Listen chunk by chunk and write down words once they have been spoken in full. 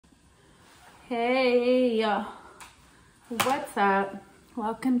Hey, what's up?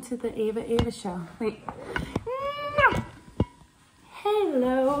 Welcome to the Ava show. Wait.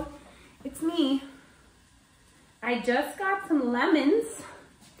 Hello, it's me. I just got some lemons.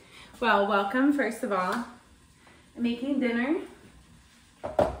 Well, welcome, first of all. I'm making dinner,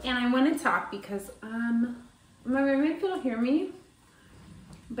 and I want to talk because my roommates will hear me,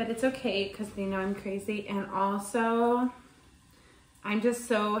 but it's okay because they know I'm crazy, and also I'm just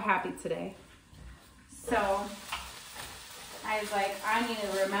so happy today. So I was like, I need to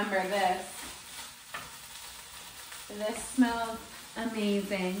remember this. This smells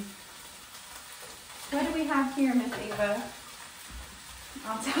amazing. What do we have here, Miss Ava?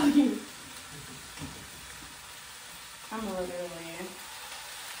 I'll tell you. I'm literally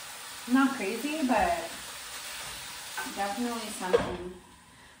not crazy, but definitely something.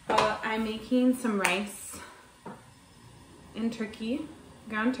 Well, I'm making some rice and turkey,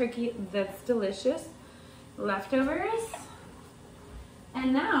 ground turkey. That's delicious. Leftovers.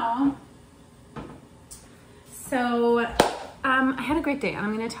 And now, so I had a great day, and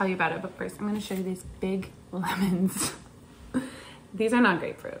I'm going to tell you about it, but first I'm going to show you these big lemons. These are not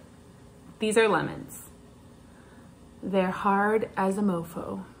grapefruit. These are lemons. They're hard as a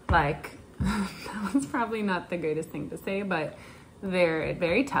mofo. Like, that was probably not the greatest thing to say, but they're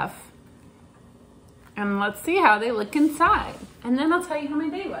very tough. And let's see how they look inside. And then I'll tell you how my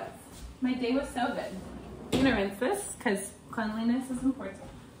day was. My day was so good. I'm going to rinse this because cleanliness is important.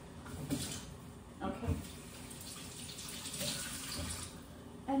 Okay.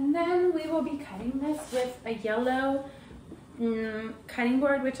 And then we will be cutting this with a yellow cutting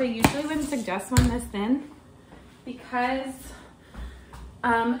board, which I usually wouldn't suggest one this thin because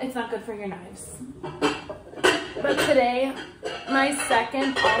it's not good for your knives. But today, my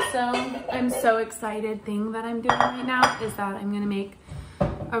second I'm so excited thing that I'm doing right now is that I'm gonna make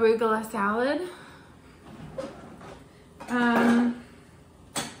arugula salad,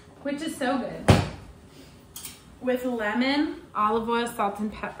 which is so good, with lemon, olive oil, salt,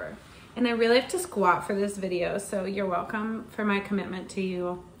 and pepper. And I really have to squat for this video, so you're welcome for my commitment to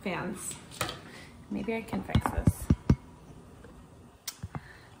you fans. Maybe I can fix this.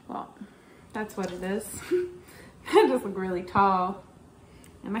 Well, that's what it is. I just look really tall.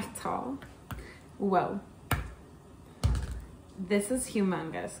 Am I tall? Whoa. This is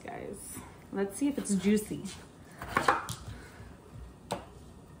humongous, guys. Let's see if it's juicy.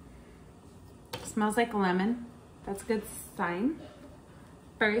 Smells like lemon. That's a good sign.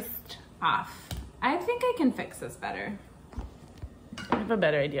 First off, I think I can fix this better. I have a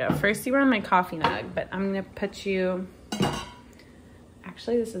better idea. First, you were on my coffee mug, but I'm gonna put you...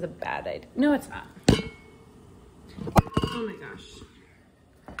 Actually, this is a bad idea. No, it's not. Oh my gosh.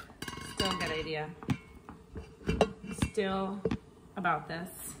 Still a good idea. Still about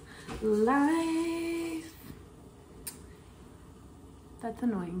this life. That's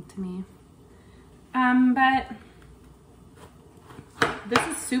annoying to me. But this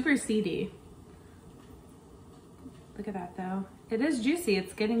is super seedy. Look at that though. It is juicy.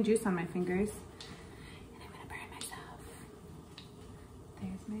 It's getting juice on my fingers. And I'm gonna burn myself.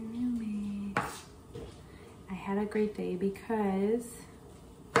 There's my roommate. I had a great day because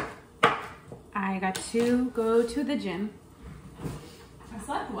I got to go to the gym. I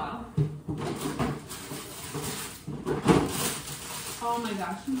slept well. Oh my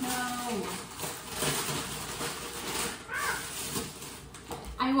gosh, no.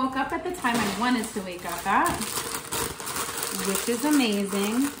 I woke up at the time I wanted to wake up at, which is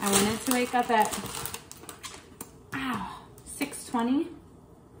amazing. I wanted to wake up at 6:20,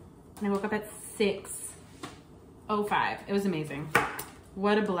 and I woke up at 6:05. It was amazing.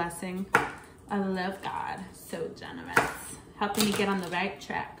 What a blessing. I love God. So generous. Helping me get on the right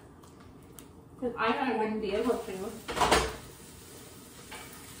track. Because I thought I wouldn't be able to.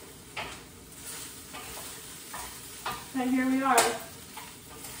 But here we are.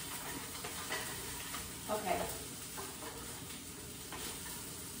 Okay.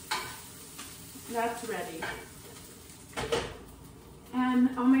 That's ready. And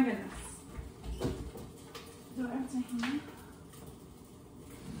oh my goodness. Do I have to hang?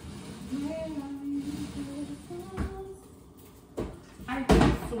 I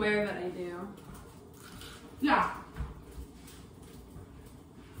swear that I do. Yeah.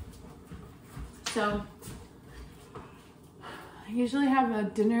 So I usually have a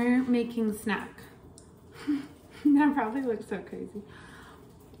dinner making snack. That probably looks so crazy.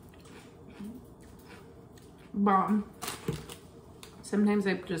 Bomb. Sometimes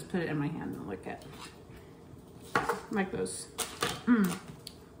I just put it in my hand and lick it. Like those.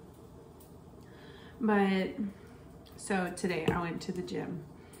 But so today I went to the gym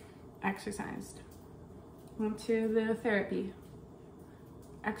exercised. Went to the therapy.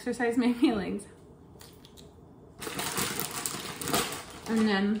 Exercise my feelings. And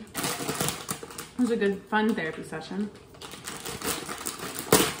then it was a good, fun therapy session.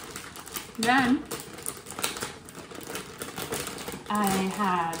 Then I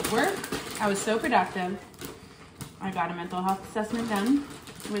had work. I was so productive. I got a mental health assessment done,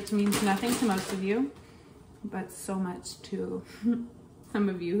 which means nothing to most of you, but so much to some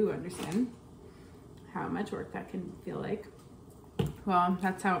of you who understand how much work that can feel like. Well,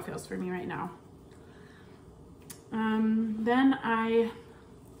 that's how it feels for me right now. Then I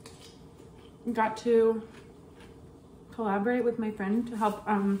got to collaborate with my friend to help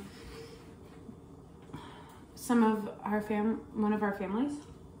one of our families.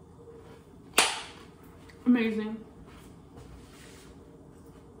 Amazing.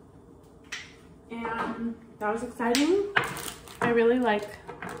 And that was exciting. I really like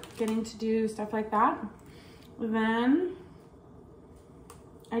getting to do stuff like that. Then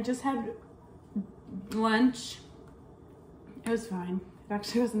I just had lunch. It was fine. It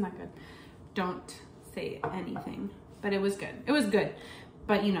actually wasn't that good. Don't say anything, but it was good. It was good,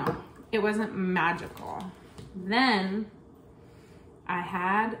 but you know, it wasn't magical. Then I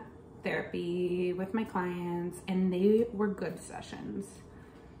had therapy with my clients, and they were good sessions.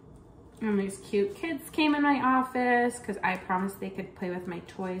 And these cute kids came in my office because I promised they could play with my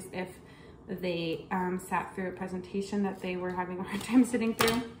toys if they sat through a presentation that they were having a hard time sitting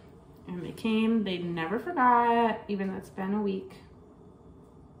through. And they came, they never forgot, even though it's been a week.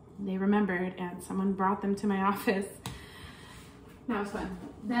 They remembered, and someone brought them to my office. That was fun.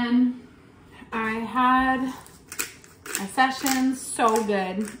 Then I had a session, so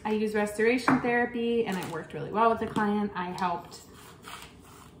good. I used restoration therapy, and it worked really well with the client. I thought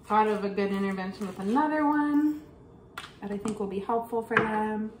of a good intervention with another one that I think will be helpful for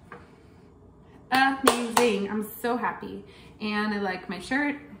them. Amazing. I'm so happy. And I like my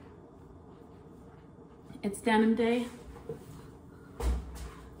shirt. It's denim day.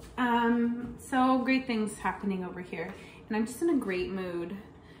 So great things happening over here. And I'm just in a great mood,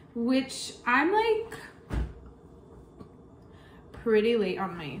 which I'm like pretty late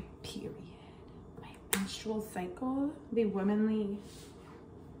on my period. My menstrual cycle, the womanly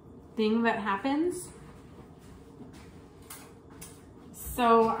thing that happens.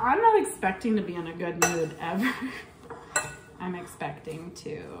 So I'm not expecting to be in a good mood ever. I'm expecting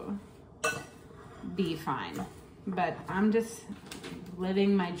to be fine, but I'm just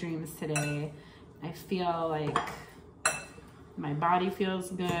living my dreams today. I feel like my body feels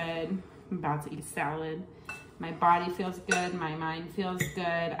good. I'm about to eat salad. My body feels good. My mind feels good.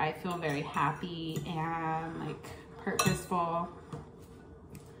 I feel very happy and like purposeful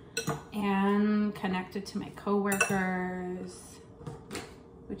and connected to my coworkers,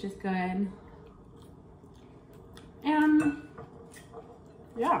 which is good. And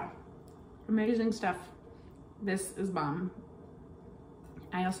yeah, amazing stuff. This is bomb.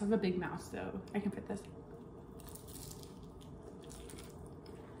 I also have a big mouth, so I can fit this.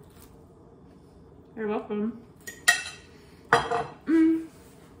 You're welcome.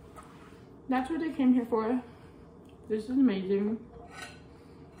 That's what I came here for. This is amazing.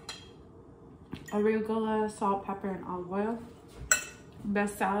 Arugula, salt, pepper, and olive oil.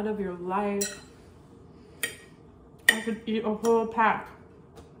 Best salad of your life. I could eat a whole pack.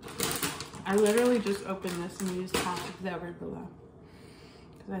 I literally just opened this and used half of the arugula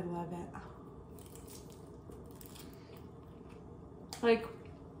because I love it. Like,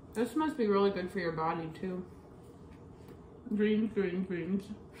 this must be really good for your body too. Greens, greens, greens.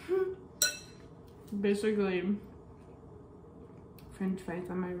 Basically, French fries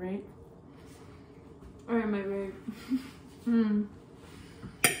on my right. Or am I right?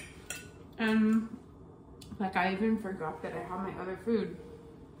 And like, I even forgot that I have my other food.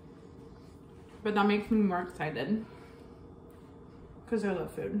 But that makes me more excited because I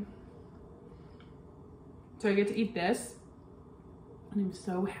love food. So I get to eat this and I'm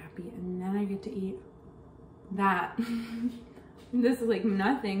so happy. And then I get to eat that. This is like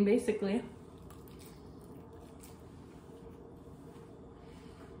nothing basically.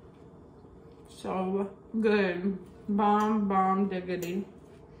 So good. Bomb, bomb, diggity.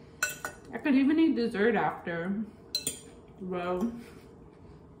 I could even eat dessert after. Whoa.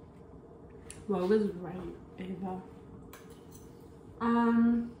 Whoa is right, Ava.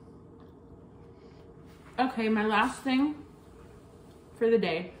 Okay, my last thing for the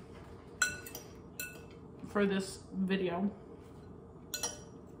day, for this video,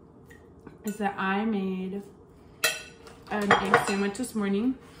 is that I made an egg sandwich this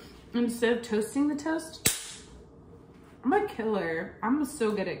morning. Instead of toasting the toast, I'm a killer. I'm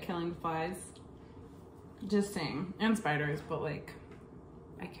so good at killing flies. Just saying. And spiders, but like,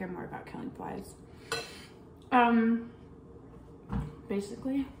 I care more about killing flies.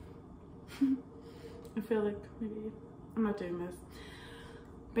 Basically, I feel like maybe I'm not doing this.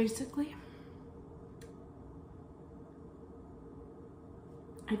 Basically,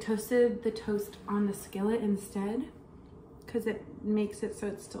 I toasted the toast on the skillet instead because it makes it so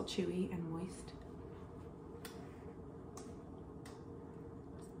it's still chewy and moist.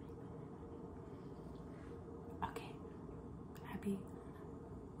 Okay, happy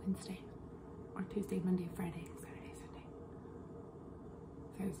Wednesday or Tuesday, Monday, Friday, Saturday, Sunday,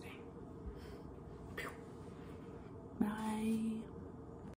 Thursday. Bye.